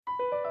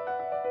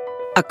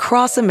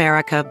Across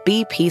America,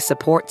 BP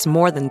supports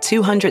more than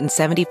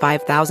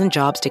 275,000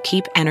 jobs to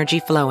keep energy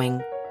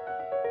flowing.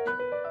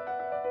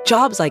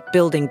 Jobs like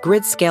building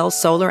grid-scale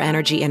solar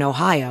energy in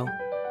Ohio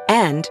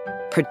and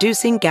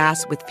producing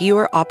gas with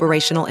fewer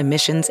operational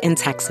emissions in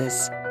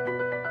Texas.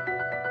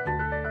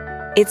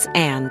 It's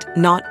and,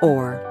 not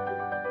or.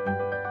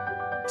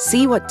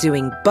 See what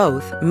doing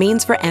both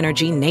means for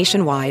energy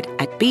nationwide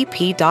at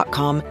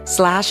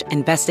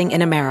bp.com/investing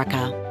in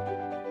America.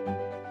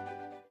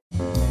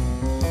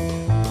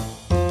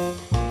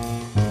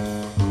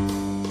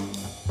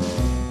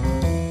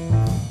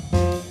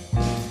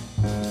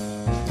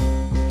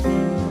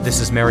 This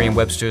is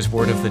Merriam-Webster's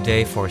Word of the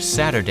Day for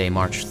Saturday,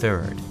 March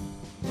 3rd.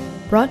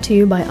 Brought to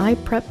you by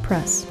iPrep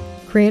Press,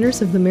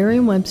 creators of the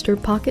Merriam-Webster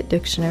Pocket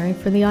Dictionary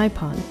for the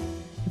iPod.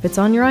 If it's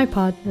on your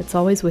iPod, it's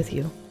always with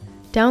you.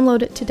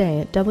 Download it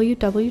today at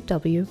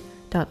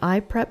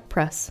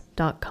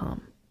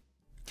www.ipreppress.com.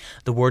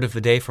 The word of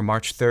the day for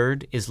March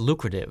 3rd is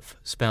lucrative,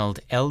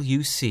 spelled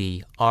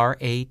Lucrative.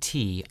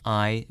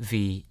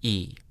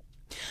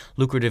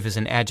 Lucrative is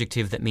an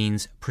adjective that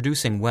means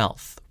producing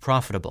wealth,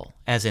 profitable,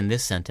 as in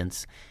this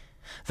sentence.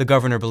 The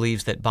governor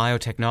believes that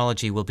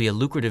biotechnology will be a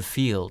lucrative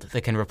field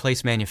that can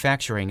replace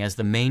manufacturing as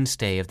the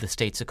mainstay of the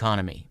state's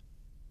economy.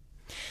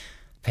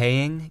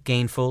 Paying,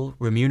 gainful,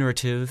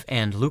 remunerative,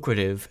 and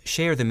lucrative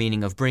share the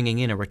meaning of bringing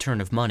in a return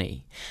of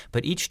money,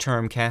 but each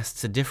term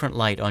casts a different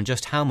light on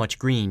just how much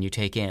green you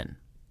take in.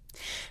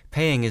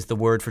 Paying is the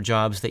word for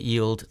jobs that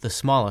yield the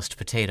smallest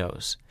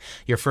potatoes.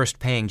 Your first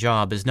paying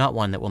job is not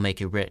one that will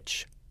make you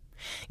rich.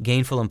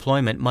 Gainful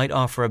employment might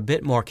offer a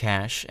bit more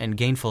cash, and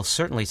gainful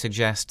certainly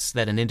suggests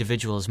that an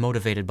individual is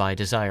motivated by a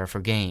desire for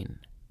gain.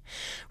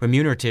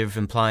 Remunerative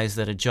implies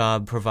that a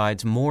job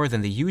provides more than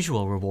the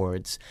usual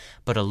rewards,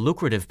 but a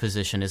lucrative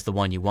position is the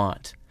one you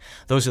want.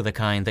 Those are the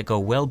kind that go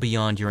well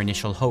beyond your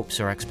initial hopes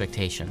or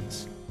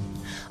expectations.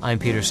 I'm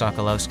Peter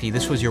Sokolowski.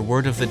 This was your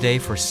Word of the Day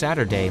for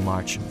Saturday,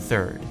 March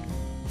 3rd.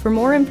 For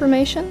more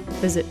information,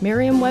 visit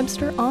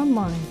Merriam-Webster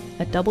online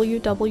at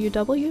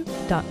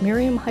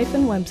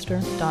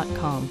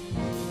www.merriam-webster.com.